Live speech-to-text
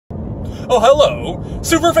Oh, hello.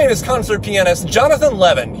 Super famous concert pianist Jonathan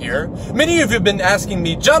Levin here. Many of you have been asking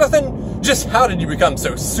me, Jonathan, just how did you become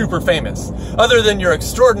so super famous, other than your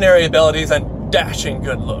extraordinary abilities and dashing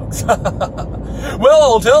good looks? Well,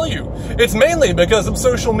 I'll tell you. It's mainly because of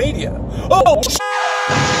social media. Oh,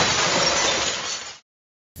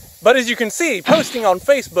 But as you can see, posting on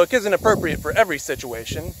Facebook isn't appropriate for every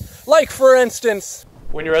situation. Like, for instance,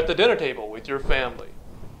 when you're at the dinner table with your family.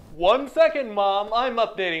 1 second, Mom, I'm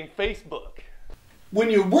updating Facebook.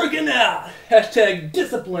 When you're working out, hashtag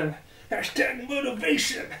discipline, hashtag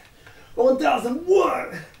motivation.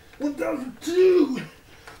 1001, 1002.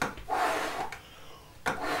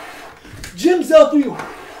 Gym selfie.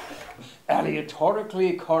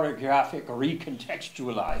 Aleatorically choreographic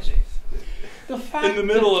recontextualizing. The fact In the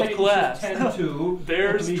middle that of class, tend to,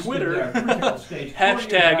 there's Twitter, stage,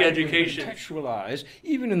 hashtag education. Contextualize,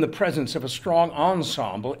 even in the presence of a strong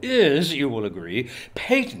ensemble, is, you will agree,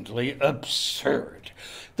 patently absurd.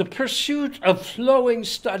 The pursuit of flowing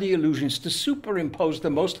study illusions to superimpose the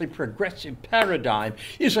mostly progressive paradigm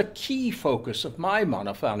is a key focus of my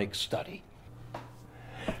monophonic study.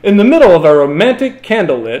 In the middle of a romantic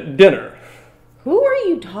candlelit dinner. Who are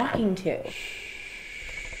you talking to?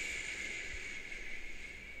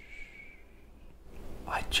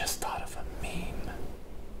 I just thought of a meme.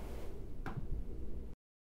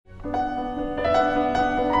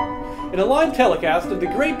 In a live telecast of the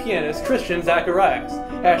great pianist Christian Zacharias.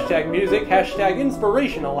 Hashtag music, hashtag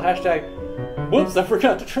inspirational, hashtag... Whoops, I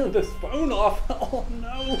forgot to turn this phone off. Oh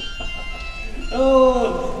no.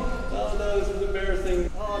 Oh no, this is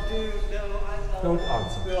embarrassing. Oh dude, no, Don't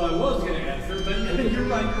answer. No, I was going to answer, but you're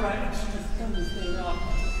right. I should just turn this thing off.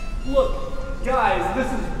 Look, guys,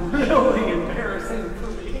 this is really embarrassing for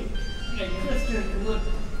me. And Christian, look,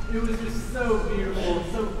 it was just so beautiful,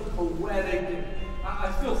 so poetic, and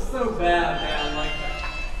I feel so bad, man. Like,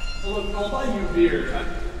 look, I'll buy you beer.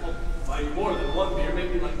 I'll buy you more than one beer,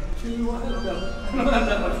 maybe like 2. I don't know. I don't have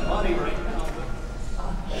that much money right now.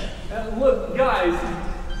 But, look, guys,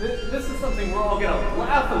 this is something we're all gonna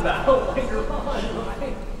laugh about later on,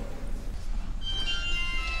 right?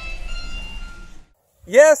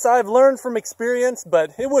 Yes, I've learned from experience,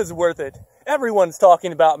 but it was worth it. Everyone's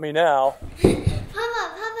talking about me now.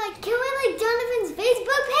 Papa, can we like Jonathan's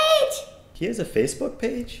Facebook page? He has a Facebook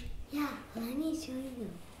page? Yeah, let me show you.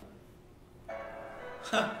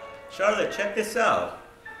 Charlotte, check this out.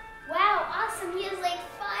 Wow, awesome. He has like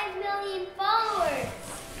 5 million followers.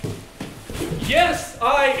 Yes,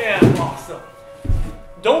 I am awesome.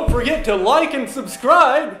 Don't forget to like and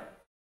subscribe.